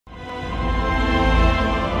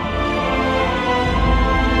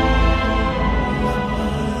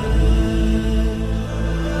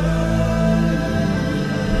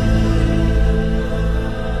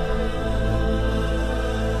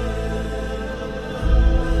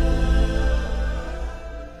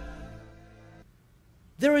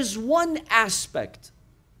is one aspect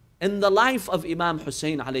in the life of Imam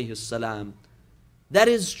Hussain alayhi salam that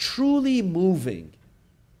is truly moving.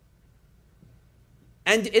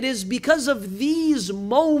 And it is because of these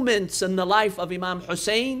moments in the life of Imam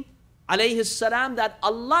Hussain alayhi salam that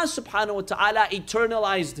Allah subhanahu wa ta'ala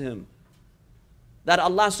eternalized him. That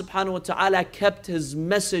Allah subhanahu wa ta'ala kept his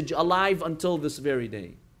message alive until this very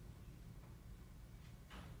day.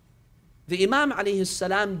 The Imam alayhi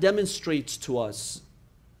salam demonstrates to us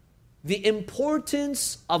the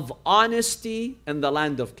importance of honesty in the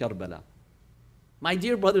land of Karbala. My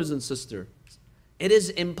dear brothers and sisters, it is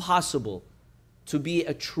impossible to be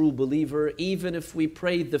a true believer even if we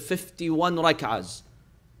pray the 51 rak'ahs,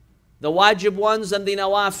 the wajib ones and the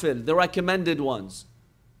nawafil, the recommended ones,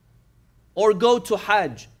 or go to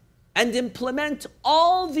Hajj and implement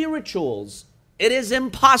all the rituals. It is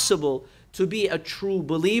impossible to be a true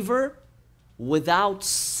believer without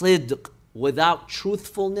sidq, without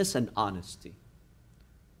truthfulness and honesty.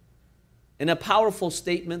 In a powerful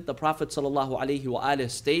statement, the Prophet ﷺ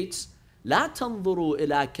states, لا تنظروا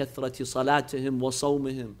إلى كثرة صلاتهم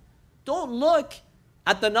وصومهم. Don't look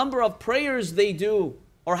at the number of prayers they do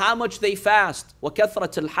or how much they fast.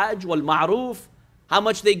 وكثرة الحج والمعروف. How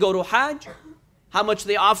much they go to Hajj, how much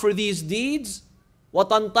they offer these deeds.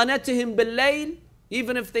 وطنطنتهم بالليل.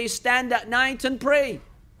 Even if they stand at night and pray.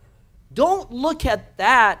 Don't look at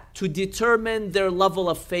that to determine their level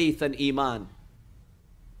of faith and iman.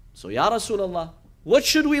 So, Ya Rasulullah, what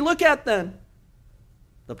should we look at then?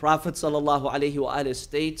 The Prophet ﷺ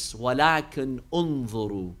states, وَلَكِنْ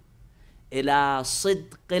انظُرُوا إِلَى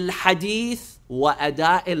صِدْقِ الْحَدِيثِ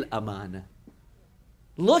وَأَدَاءِ الْأَمَانَةِ.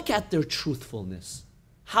 Look at their truthfulness.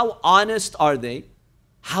 How honest are they?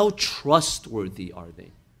 How trustworthy are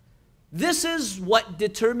they? This is what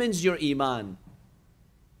determines your iman.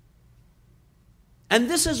 And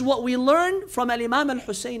this is what we learn from Imam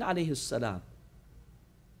Hussain alayhi salam.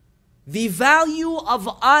 The value of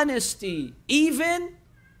honesty, even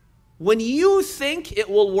when you think it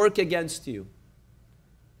will work against you.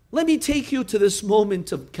 Let me take you to this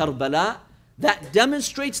moment of Karbala that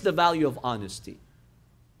demonstrates the value of honesty.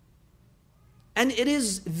 And it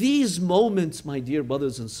is these moments, my dear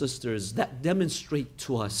brothers and sisters, that demonstrate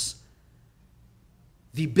to us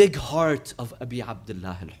the big heart of Abi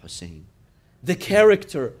Abdullah al-Hussein, the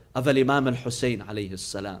character of Imam al-Hussein alayhi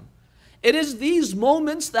salam. It is these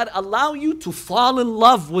moments that allow you to fall in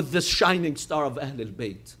love with this shining star of Ahlul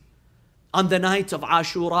Bayt. On the night of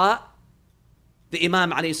Ashura, the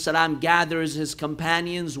Imam alayhi salam gathers his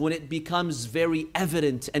companions when it becomes very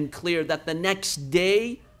evident and clear that the next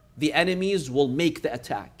day the enemies will make the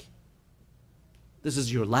attack. This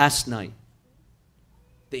is your last night.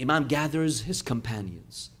 The Imam gathers his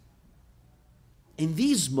companions. In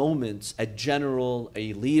these moments, a general,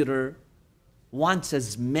 a leader, wants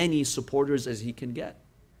as many supporters as he can get.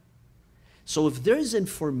 So if there is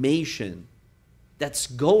information that's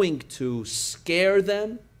going to scare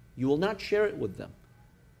them, you will not share it with them.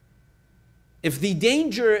 If the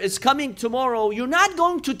danger is coming tomorrow, you're not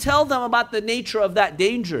going to tell them about the nature of that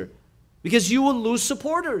danger because you will lose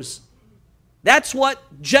supporters. That's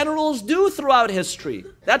what generals do throughout history.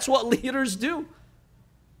 That's what leaders do.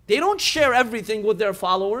 They don't share everything with their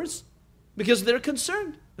followers because they're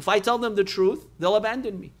concerned. If I tell them the truth, they'll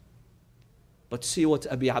abandon me. But see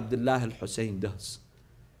what Abi Abdullah al-Hussein does.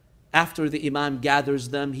 After the Imam gathers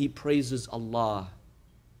them, he praises Allah.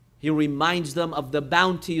 He reminds them of the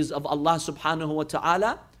bounties of Allah subhanahu wa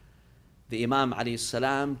ta'ala. The Imam alayhi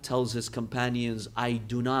salam tells his companions, I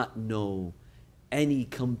do not know any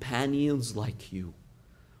companions like you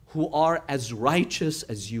who are as righteous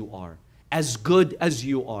as you are, as good as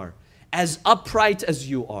you are, as upright as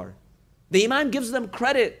you are. The Imam gives them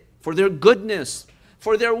credit for their goodness,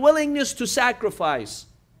 for their willingness to sacrifice.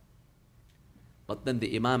 But then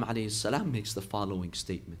the Imam alayhi salam makes the following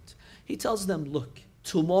statement. He tells them, look,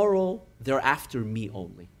 tomorrow they're after me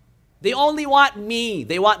only. They only want me.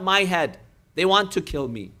 They want my head. They want to kill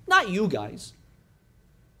me. Not you guys.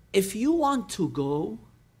 If you want to go,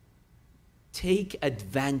 take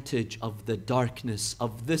advantage of the darkness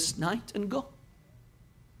of this night and go.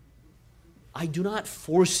 I do not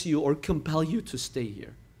force you or compel you to stay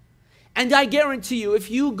here. And I guarantee you,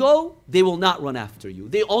 if you go, they will not run after you.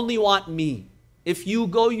 They only want me. If you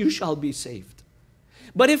go, you shall be saved.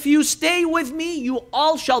 But if you stay with me, you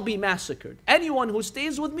all shall be massacred. Anyone who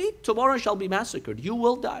stays with me, tomorrow shall be massacred. You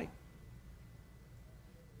will die.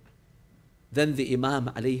 Then the Imam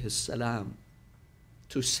alayhi salam,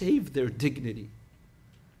 to save their dignity,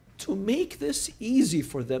 to make this easy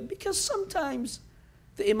for them, because sometimes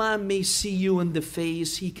the Imam may see you in the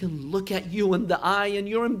face, he can look at you in the eye, and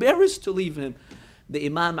you're embarrassed to leave him. the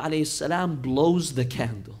Imam alayhi salam blows the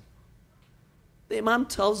candle. The Imam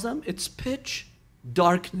tells them, it's pitch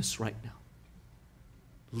darkness right now.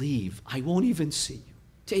 Leave. I won't even see you.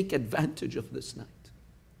 Take advantage of this night.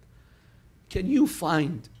 Can you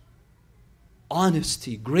find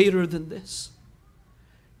honesty greater than this?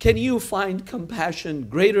 Can you find compassion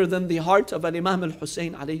greater than the heart of Imam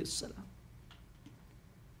Hussain alayhi salam?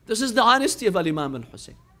 This is the honesty of Imam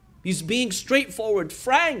Hussain. He's being straightforward,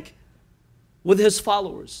 frank with his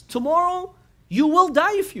followers. Tomorrow, you will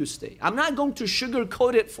die if you stay. I'm not going to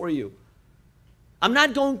sugarcoat it for you. I'm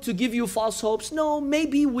not going to give you false hopes. No,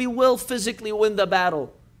 maybe we will physically win the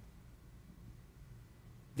battle.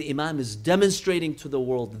 The Imam is demonstrating to the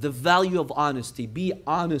world the value of honesty. Be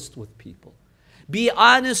honest with people. Be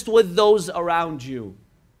honest with those around you.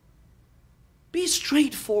 Be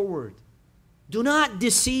straightforward. Do not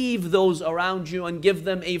deceive those around you and give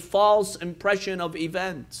them a false impression of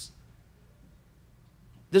events.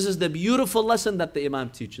 This is the beautiful lesson that the Imam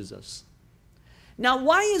teaches us. Now,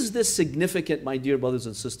 why is this significant, my dear brothers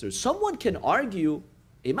and sisters? Someone can argue,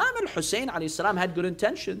 Imam al-Hussain alayhi salam had good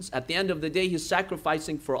intentions. At the end of the day, he's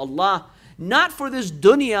sacrificing for Allah, not for this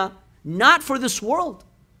dunya, not for this world.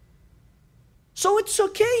 So it's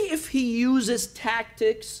okay if he uses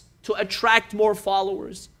tactics to attract more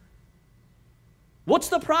followers. What's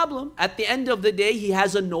the problem? At the end of the day, he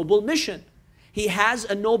has a noble mission. He has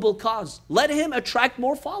a noble cause. Let him attract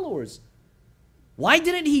more followers. Why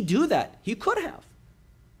didn't he do that? He could have.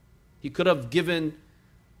 He could have given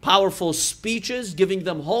powerful speeches, giving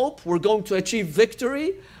them hope. We're going to achieve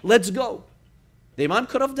victory. Let's go. The Imam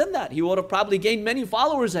could have done that. He would have probably gained many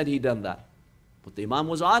followers had he done that. But the Imam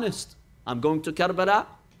was honest. I'm going to Karbala.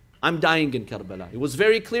 I'm dying in Karbala. It was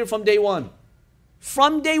very clear from day one.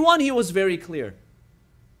 From day one, he was very clear.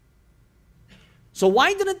 So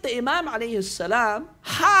why didn't the Imam alayhi salam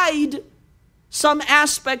hide some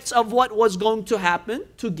aspects of what was going to happen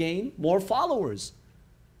to gain more followers?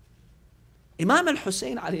 Imam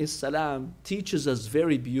al-Hussain alayhi salam teaches us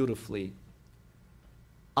very beautifully.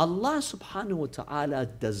 Allah subhanahu wa ta'ala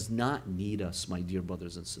does not need us, my dear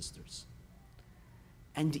brothers and sisters.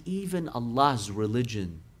 And even Allah's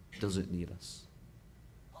religion doesn't need us.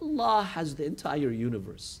 Allah has the entire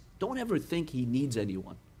universe. Don't ever think He needs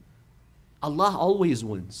anyone. Allah always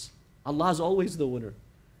wins. Allah is always the winner.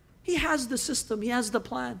 He has the system. He has the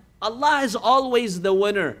plan. Allah is always the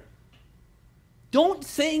winner. Don't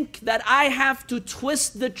think that I have to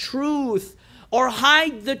twist the truth or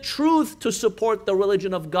hide the truth to support the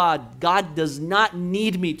religion of God. God does not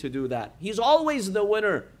need me to do that. He's always the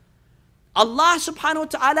winner. Allah subhanahu wa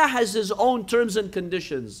ta'ala has His own terms and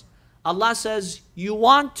conditions. Allah says, you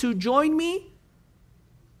want to join me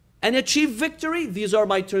and achieve victory? These are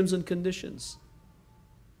my terms and conditions.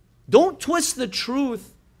 Don't twist the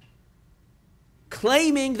truth,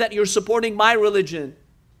 claiming that you're supporting my religion,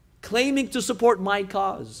 claiming to support my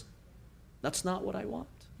cause. That's not what I want.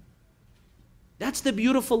 That's the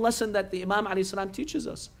beautiful lesson that the Imam alayhi salam teaches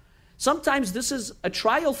us. Sometimes this is a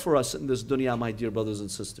trial for us in this dunya, my dear brothers and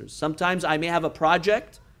sisters. Sometimes I may have a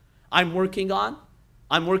project I'm working on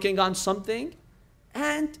something,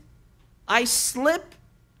 and I slip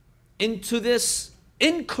into this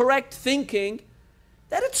incorrect thinking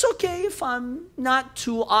that it's okay if I'm not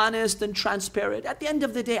too honest and transparent. At the end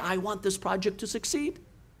of the day, I want this project to succeed,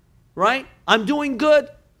 right? I'm doing good.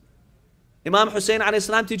 Imam Hussain alayhi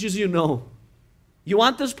salam teaches you, no. You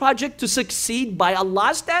want this project to succeed by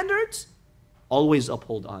Allah's standards? Always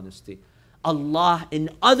uphold honesty. Allah,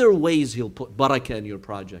 in other ways, He'll put barakah in your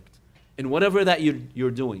project, in whatever that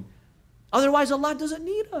you're doing. Otherwise, Allah doesn't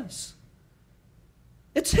need us.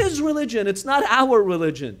 It's His religion. It's not our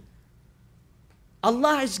religion.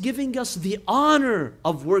 Allah is giving us the honor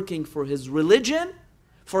of working for His religion,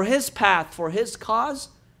 for His path, for His cause,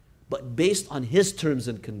 but based on His terms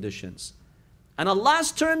and conditions. And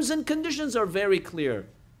Allah's terms and conditions are very clear.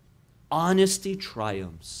 Honesty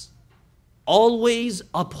triumphs. Always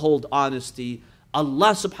uphold honesty.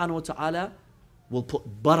 Allah subhanahu wa ta'ala will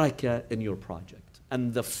put barakah in your project.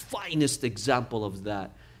 And the finest example of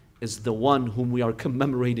that is the one whom we are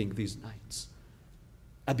commemorating these nights.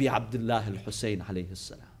 Abi Abdullah al-Hussain alayhi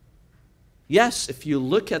salam. Yes, if you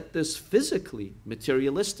look at this physically,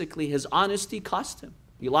 materialistically, his honesty cost him.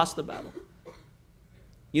 He lost the battle.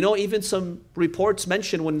 You know, even some reports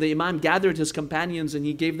mention when the Imam gathered his companions and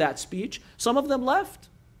he gave that speech, some of them left.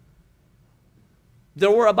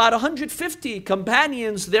 There were about 150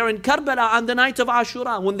 companions there in Karbala on the night of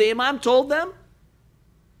Ashura. When the Imam told them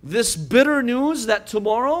this bitter news that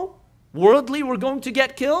tomorrow, worldly, we're going to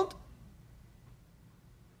get killed,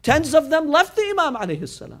 tens of them left the Imam alayhi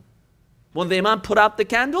salam. When the Imam put out the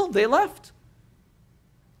candle, they left.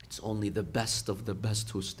 It's only the best of the best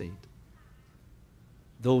who stayed.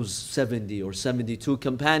 Those 70 or 72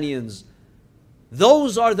 companions,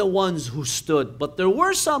 those are the ones who stood. But there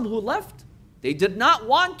were some who left. They did not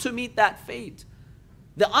want to meet that fate.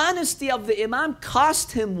 The honesty of the Imam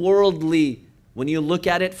cost him worldly when you look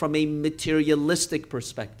at it from a materialistic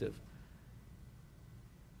perspective.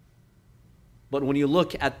 But when you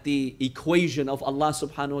look at the equation of Allah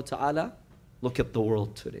subhanahu wa ta'ala, look at the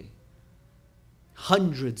world today.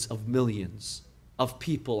 Hundreds of millions of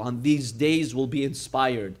people on these days will be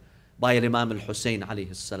inspired by Imam Hussain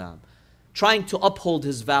alayhi salam, trying to uphold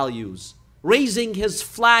his values, raising his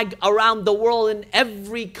flag around the world in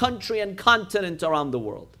every country and continent around the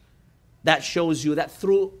world. That shows you that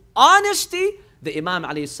through honesty, the Imam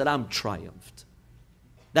alayhi salam triumphed.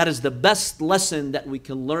 That is the best lesson that we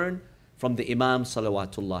can learn from the Imam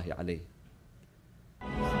salawatullahi alayhi.